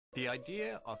The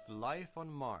idea of life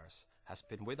on Mars has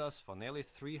been with us for nearly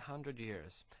 300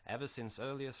 years, ever since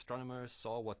early astronomers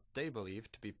saw what they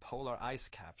believed to be polar ice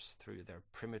caps through their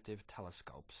primitive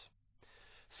telescopes.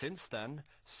 Since then,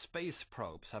 space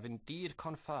probes have indeed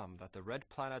confirmed that the red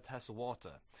planet has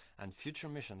water, and future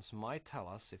missions might tell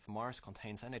us if Mars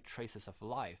contains any traces of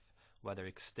life, whether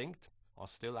extinct or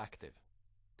still active.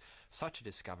 Such a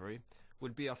discovery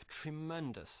would be of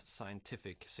tremendous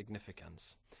scientific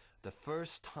significance, the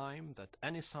first time that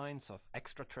any signs of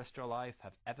extraterrestrial life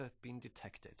have ever been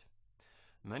detected.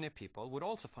 Many people would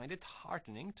also find it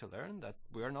heartening to learn that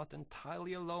we are not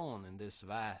entirely alone in this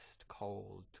vast,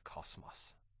 cold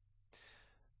cosmos.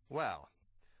 Well,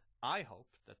 I hope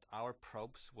that our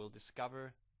probes will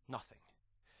discover nothing.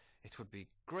 It would be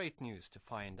great news to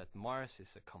find that Mars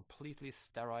is a completely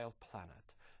sterile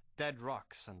planet. Dead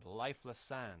rocks and lifeless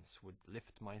sands would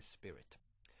lift my spirit.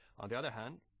 On the other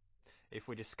hand, if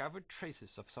we discovered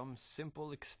traces of some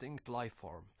simple extinct life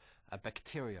form, a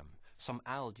bacterium, some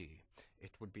algae,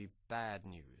 it would be bad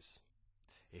news.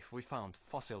 If we found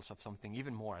fossils of something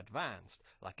even more advanced,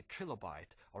 like a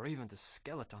trilobite or even the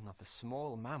skeleton of a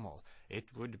small mammal, it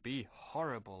would be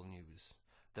horrible news.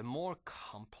 The more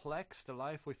complex the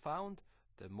life we found,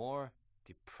 the more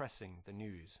depressing the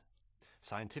news.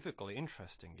 Scientifically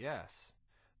interesting, yes,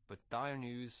 but dire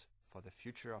news for the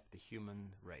future of the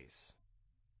human race.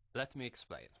 Let me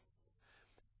explain.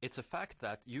 It's a fact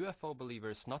that UFO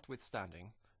believers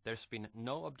notwithstanding, there's been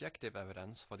no objective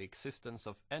evidence for the existence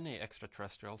of any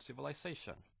extraterrestrial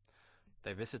civilization.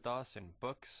 They visit us in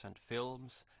books and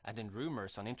films and in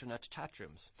rumors on internet chat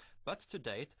rooms, but to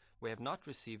date we have not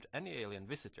received any alien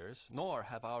visitors, nor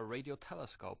have our radio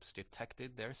telescopes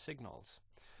detected their signals.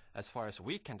 As far as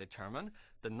we can determine,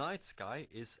 the night sky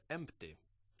is empty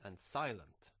and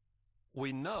silent.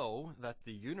 We know that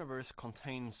the universe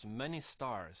contains many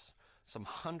stars, some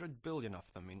 100 billion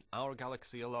of them in our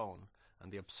galaxy alone,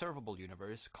 and the observable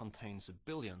universe contains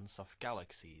billions of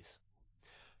galaxies.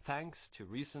 Thanks to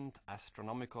recent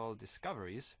astronomical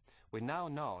discoveries, we now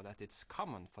know that it's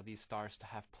common for these stars to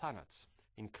have planets,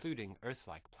 including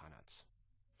Earth-like planets.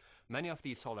 Many of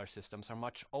these solar systems are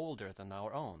much older than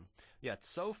our own, yet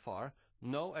so far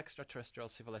no extraterrestrial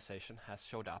civilization has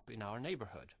showed up in our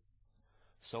neighborhood.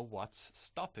 So what's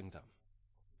stopping them?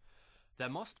 There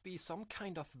must be some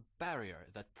kind of barrier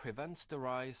that prevents the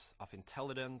rise of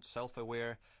intelligent,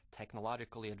 self-aware,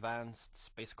 technologically advanced,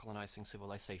 space-colonizing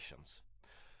civilizations.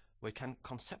 We can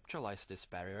conceptualize this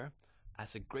barrier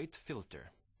as a great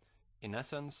filter. In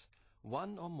essence,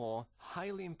 one or more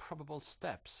highly improbable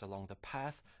steps along the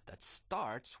path that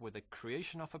starts with the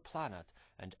creation of a planet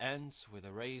and ends with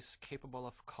a race capable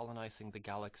of colonizing the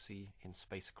galaxy in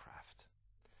spacecraft.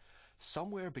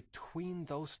 Somewhere between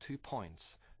those 2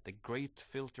 points, the great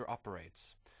filter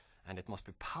operates, and it must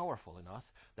be powerful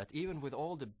enough that even with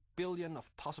all the billion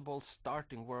of possible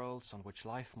starting worlds on which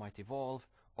life might evolve,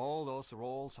 all those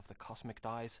rolls of the cosmic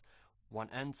dice, one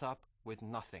ends up with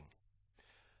nothing.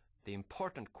 The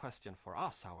important question for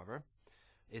us, however,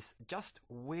 is just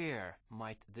where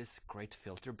might this great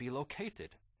filter be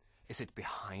located? Is it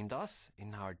behind us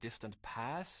in our distant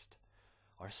past,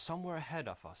 or somewhere ahead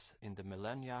of us in the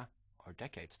millennia or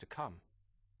decades to come?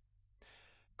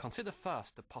 Consider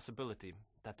first the possibility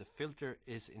that the filter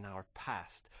is in our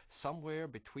past, somewhere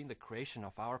between the creation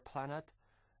of our planet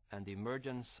and the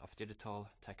emergence of digital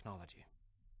technology.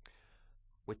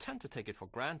 We tend to take it for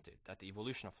granted that the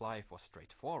evolution of life was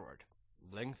straightforward.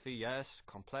 Lengthy, yes,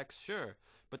 complex, sure,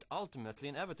 but ultimately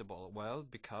inevitable, well,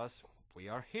 because we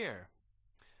are here.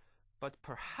 But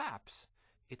perhaps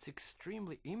it's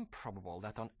extremely improbable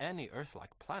that on any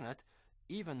Earth-like planet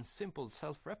even simple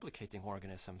self-replicating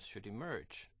organisms should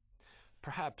emerge.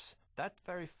 Perhaps that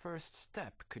very first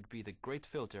step could be the great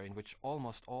filter in which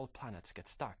almost all planets get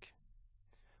stuck.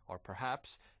 Or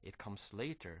perhaps it comes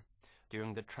later,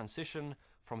 during the transition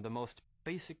from the most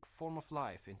basic form of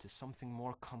life into something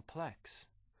more complex.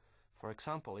 For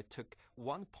example, it took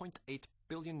 1.8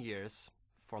 billion years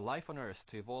for life on Earth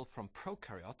to evolve from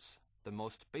prokaryotes, the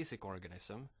most basic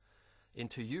organism,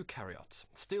 into eukaryotes,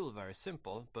 still very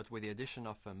simple, but with the addition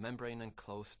of a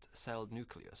membrane-enclosed cell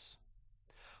nucleus.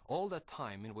 All that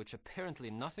time, in which apparently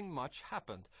nothing much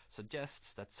happened,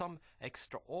 suggests that some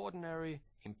extraordinary,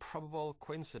 improbable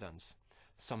coincidence,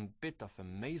 some bit of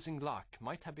amazing luck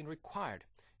might have been required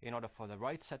in order for the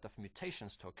right set of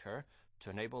mutations to occur to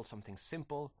enable something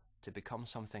simple to become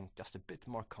something just a bit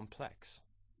more complex.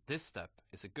 This step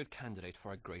is a good candidate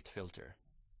for a great filter.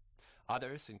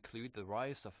 Others include the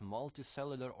rise of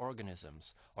multicellular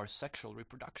organisms or sexual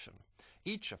reproduction.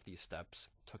 Each of these steps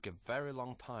took a very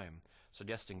long time,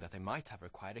 suggesting that they might have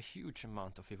required a huge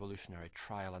amount of evolutionary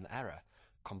trial and error,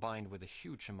 combined with a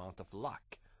huge amount of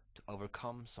luck to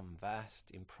overcome some vast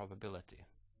improbability.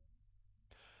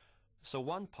 So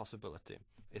one possibility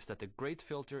is that the Great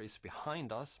Filter is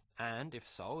behind us, and if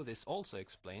so, this also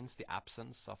explains the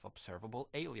absence of observable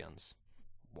aliens.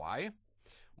 Why?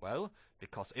 Well,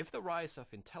 because if the rise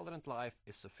of intelligent life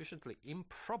is sufficiently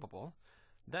improbable,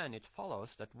 then it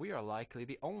follows that we are likely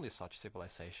the only such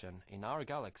civilization in our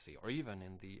galaxy, or even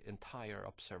in the entire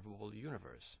observable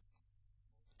universe.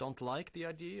 Don't like the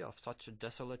idea of such a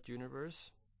desolate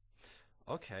universe?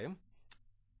 Okay,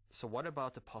 so what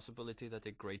about the possibility that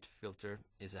the Great Filter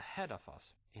is ahead of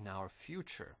us, in our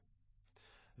future?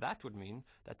 That would mean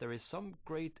that there is some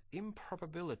great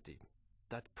improbability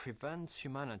that prevents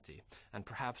humanity, and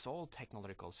perhaps all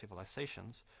technological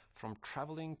civilizations, from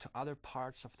traveling to other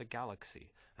parts of the galaxy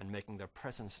and making their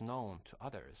presence known to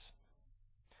others.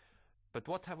 But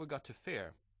what have we got to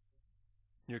fear?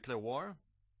 Nuclear war?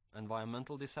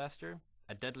 Environmental disaster?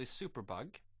 A deadly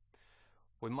superbug?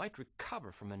 We might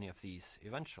recover from any of these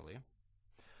eventually.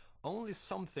 Only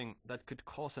something that could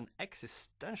cause an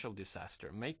existential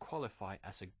disaster may qualify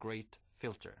as a Great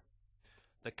Filter.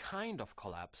 The kind of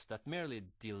collapse that merely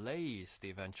delays the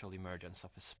eventual emergence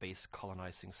of a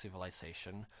space-colonizing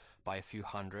civilization by a few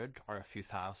hundred or a few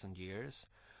thousand years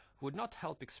would not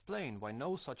help explain why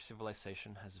no such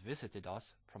civilization has visited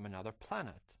us from another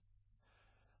planet.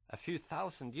 A few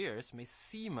thousand years may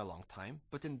seem a long time,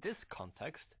 but in this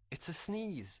context, it's a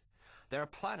sneeze. There are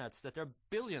planets that are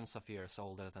billions of years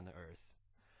older than the Earth.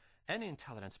 Any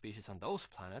intelligent species on those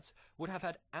planets would have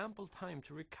had ample time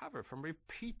to recover from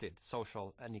repeated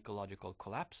social and ecological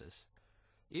collapses.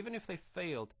 Even if they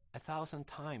failed 1,000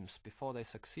 times before they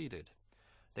succeeded,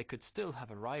 they could still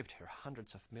have arrived here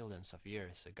hundreds of millions of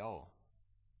years ago.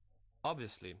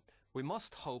 Obviously, we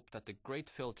must hope that the Great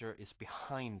Filter is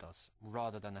behind us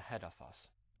rather than ahead of us.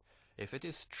 If it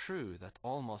is true that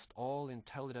almost all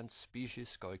intelligent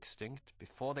species go extinct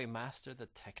before they master the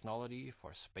technology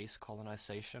for space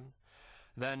colonization,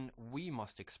 then we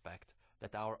must expect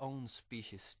that our own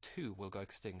species too will go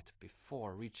extinct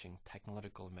before reaching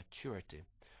technological maturity,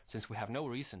 since we have no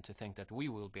reason to think that we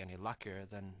will be any luckier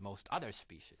than most other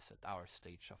species at our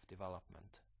stage of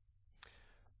development.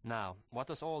 Now, what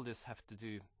does all this have to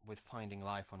do with finding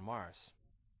life on Mars?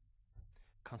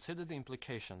 Consider the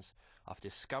implications of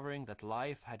discovering that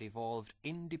life had evolved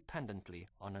independently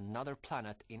on another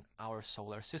planet in our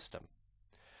solar system.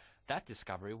 That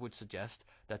discovery would suggest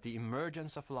that the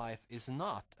emergence of life is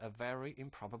not a very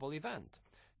improbable event.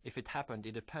 If it happened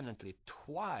independently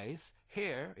twice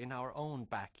here in our own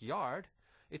backyard,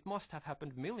 it must have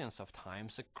happened millions of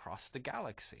times across the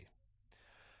galaxy.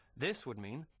 This would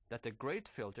mean that the Great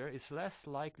Filter is less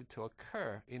likely to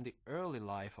occur in the early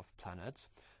life of planets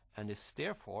and is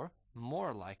therefore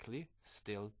more likely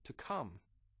still to come.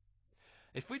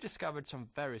 If we discovered some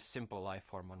very simple life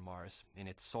form on Mars, in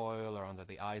its soil or under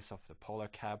the ice of the polar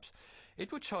caps,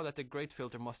 it would show that the Great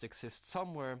Filter must exist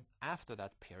somewhere after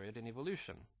that period in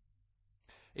evolution.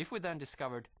 If we then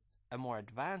discovered a more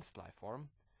advanced life form,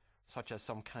 such as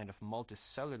some kind of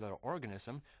multicellular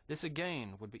organism, this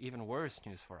again would be even worse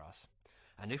news for us.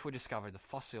 And if we discover the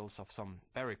fossils of some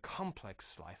very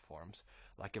complex life forms,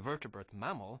 like a vertebrate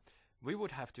mammal, we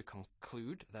would have to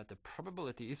conclude that the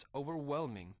probability is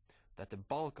overwhelming that the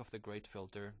bulk of the Great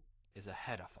Filter is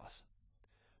ahead of us.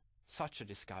 Such a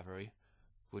discovery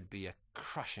would be a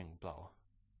crushing blow.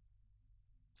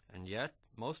 And yet,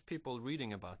 most people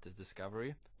reading about this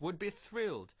discovery would be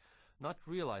thrilled, not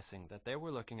realizing that they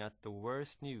were looking at the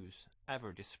worst news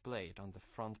ever displayed on the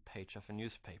front page of a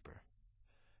newspaper.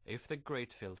 If the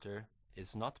Great Filter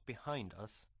is not behind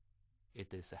us,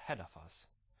 it is ahead of us,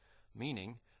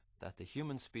 meaning that the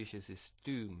human species is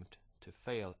doomed to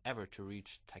fail ever to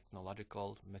reach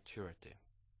technological maturity.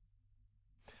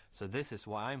 So this is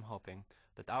why I'm hoping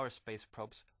that our space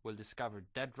probes will discover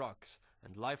dead rocks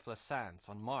and lifeless sands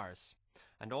on Mars,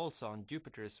 and also on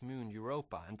Jupiter's moon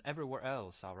Europa and everywhere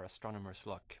else our astronomers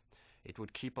look. It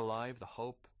would keep alive the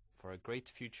hope for a great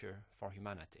future for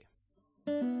humanity.